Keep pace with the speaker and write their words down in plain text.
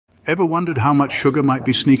Ever wondered how much sugar might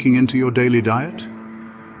be sneaking into your daily diet?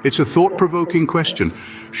 It's a thought-provoking question.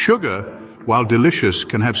 Sugar, while delicious,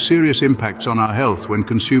 can have serious impacts on our health when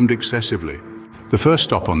consumed excessively. The first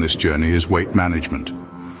stop on this journey is weight management.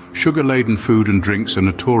 Sugar-laden food and drinks are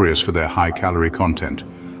notorious for their high-calorie content,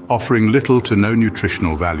 offering little to no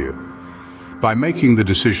nutritional value. By making the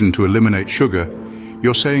decision to eliminate sugar,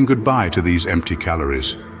 you're saying goodbye to these empty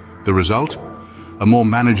calories. The result? A more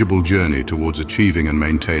manageable journey towards achieving and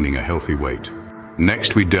maintaining a healthy weight.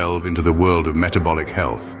 Next, we delve into the world of metabolic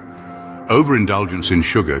health. Overindulgence in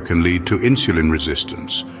sugar can lead to insulin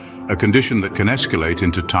resistance, a condition that can escalate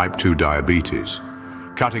into type 2 diabetes.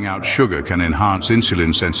 Cutting out sugar can enhance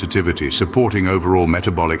insulin sensitivity, supporting overall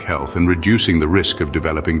metabolic health and reducing the risk of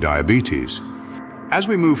developing diabetes. As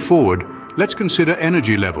we move forward, let's consider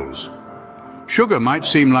energy levels. Sugar might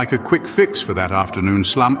seem like a quick fix for that afternoon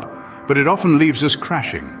slump, but it often leaves us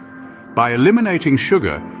crashing. By eliminating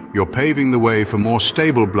sugar, you're paving the way for more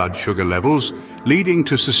stable blood sugar levels, leading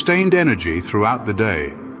to sustained energy throughout the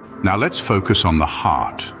day. Now let's focus on the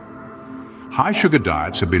heart. High sugar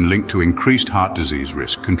diets have been linked to increased heart disease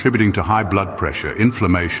risk, contributing to high blood pressure,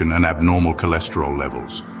 inflammation, and abnormal cholesterol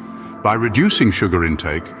levels. By reducing sugar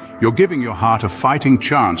intake, you're giving your heart a fighting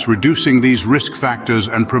chance, reducing these risk factors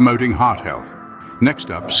and promoting heart health. Next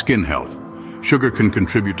up, skin health. Sugar can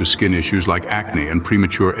contribute to skin issues like acne and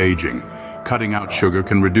premature aging. Cutting out sugar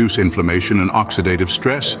can reduce inflammation and oxidative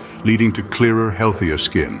stress, leading to clearer, healthier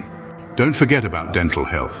skin. Don't forget about dental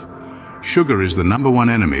health. Sugar is the #1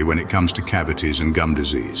 enemy when it comes to cavities and gum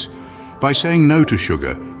disease. By saying no to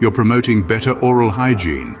sugar, you're promoting better oral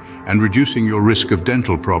hygiene and reducing your risk of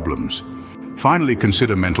dental problems. Finally,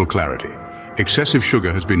 consider mental clarity. Excessive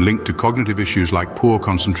sugar has been linked to cognitive issues like poor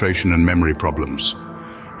concentration and memory problems.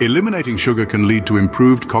 Eliminating sugar can lead to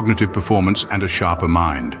improved cognitive performance and a sharper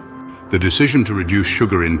mind. The decision to reduce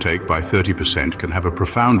sugar intake by 30% can have a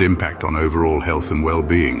profound impact on overall health and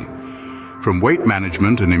well-being. From weight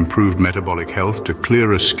management and improved metabolic health to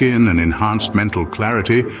clearer skin and enhanced mental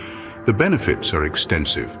clarity, the benefits are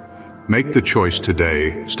extensive. Make the choice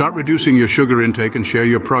today. Start reducing your sugar intake and share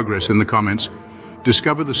your progress in the comments.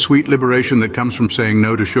 Discover the sweet liberation that comes from saying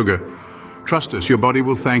no to sugar. Trust us, your body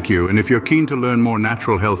will thank you. And if you're keen to learn more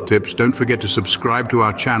natural health tips, don't forget to subscribe to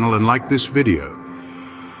our channel and like this video.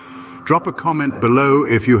 Drop a comment below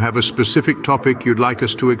if you have a specific topic you'd like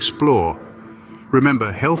us to explore.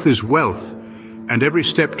 Remember, health is wealth, and every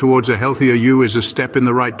step towards a healthier you is a step in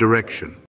the right direction.